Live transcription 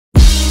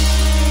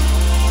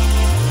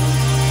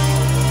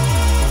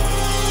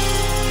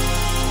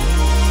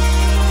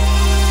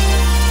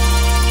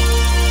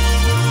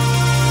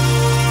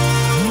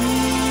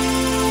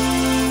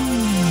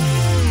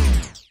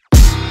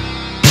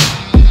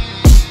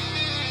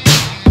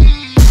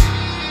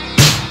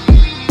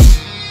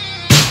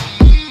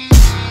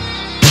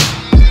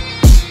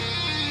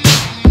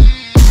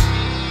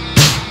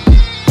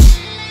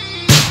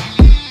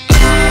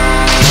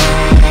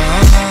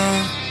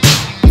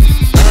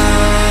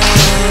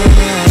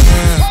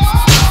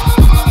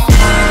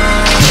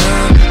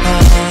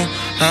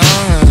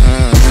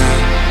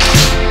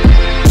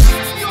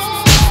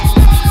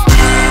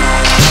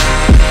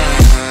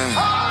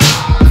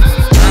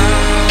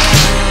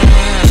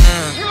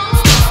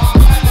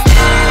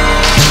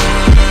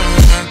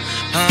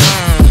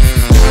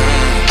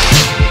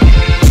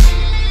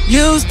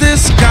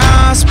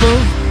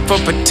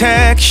for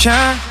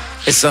protection.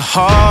 It's a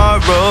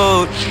hard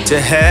road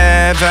to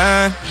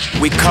heaven.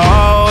 We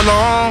call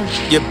on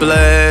your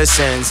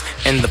blessings.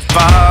 In the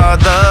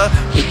Father,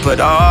 we put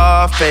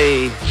our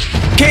faith.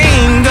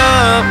 King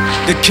of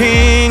the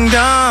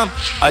kingdom,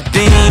 our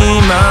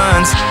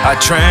demons are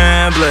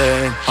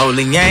trembling.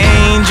 Holy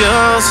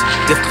angels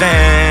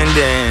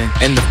defending.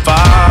 In the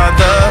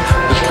Father,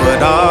 we put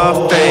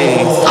our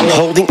faith. I'm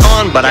holding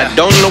on, but I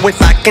don't know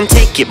if I can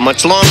take it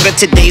much longer.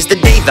 Today's the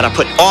day that I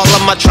put all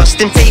of my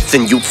trust and faith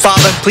in you,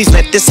 Father. Please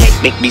let this hate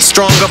make me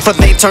stronger, for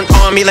they turn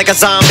on me like a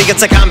zombie.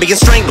 It's like I'm being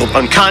strangled,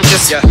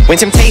 unconscious. When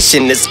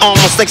temptation is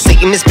almost like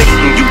Satan is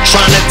baiting you,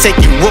 trying to take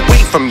you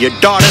away from your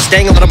daughters,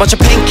 dangling a bunch of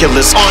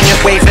painkillers on you,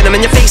 waving them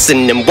in your face,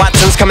 and them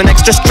Watsons coming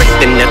extra straight,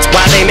 and that's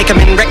why they make them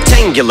in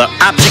rectangular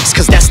objects,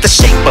 cause that's the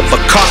shape of a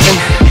coffin.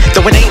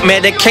 Though it ain't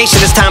medication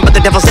this time, but the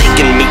devil's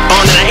aching me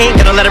on, and I ain't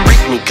gonna let him break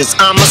me, cause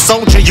I'm a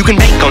soldier. You can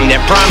bank on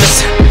that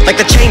promise, like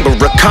the Chamber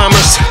of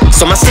Commerce.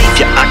 So my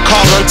savior I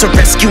call on to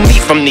rescue me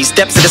from these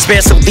depths of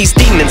despair. So these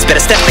demons better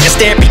step like a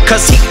stair,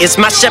 because he is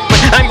my shepherd.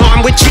 I'm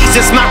armed with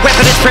Jesus, my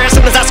weapon is prayer. As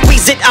soon as I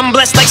squeeze it, I'm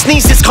blessed like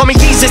sneezes. Call me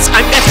Jesus,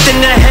 I'm effed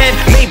in the head.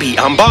 Maybe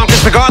I'm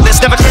bonkers,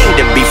 regardless, never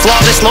claimed to be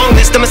flawless. Long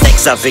list of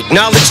mistakes I've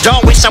acknowledged. All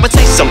wish I would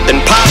say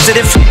something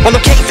positive. Well,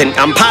 okay, then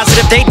I'm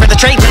positive they'd rather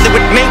trade leather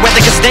with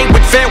Mayweather, cause they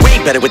would fare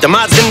way better with the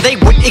mods than they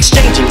would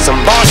exchanging some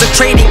bars or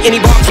trading any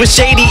bars with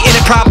shady. And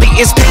it probably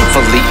is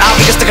painfully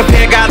obvious to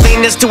compare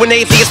godliness to an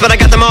atheist, but I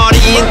got them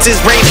audiences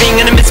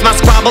raving, and amidst my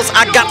squabbles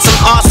I got some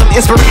awesome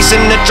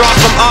inspiration to draw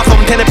from off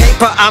on pen and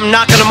paper. I'm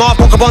knocking them off,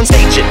 woke up on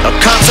stage at a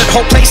concert,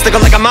 whole place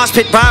looking like a mosh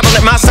pit. Bible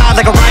at my side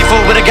like a rifle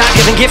with a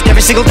God-given gift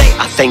every single day.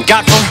 I thank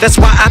God for. That's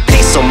why I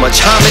pay so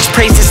much homage,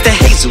 praises to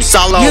Jesus.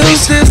 I'll always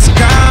use this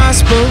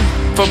gospel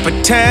for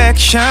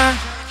protection.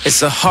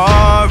 It's a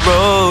hard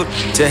road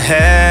to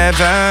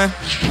heaven.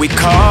 We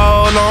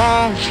call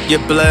on your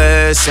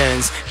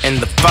blessings.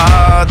 In the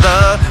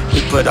Father,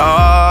 we put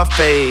our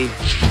faith.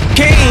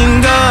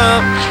 King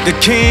of the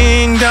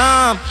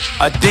kingdom,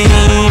 our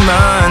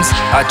demons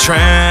are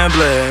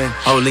trembling.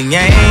 Holy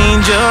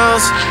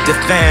angels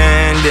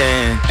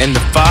defending. In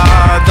the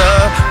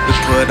Father, we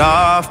put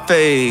our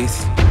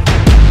faith.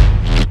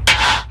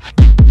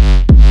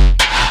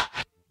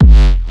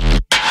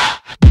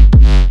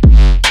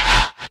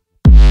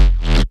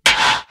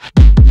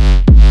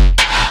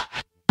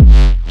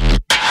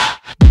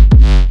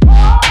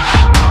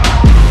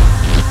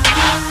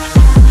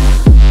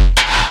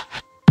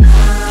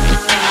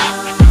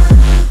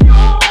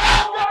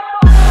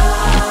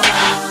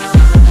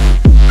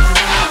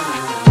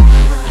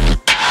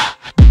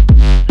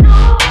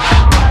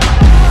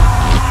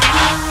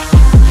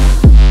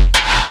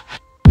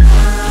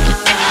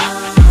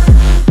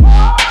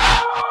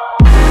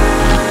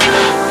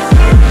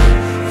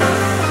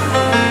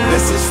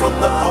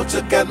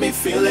 Got me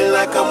feeling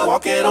like I'm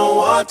walking on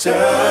water.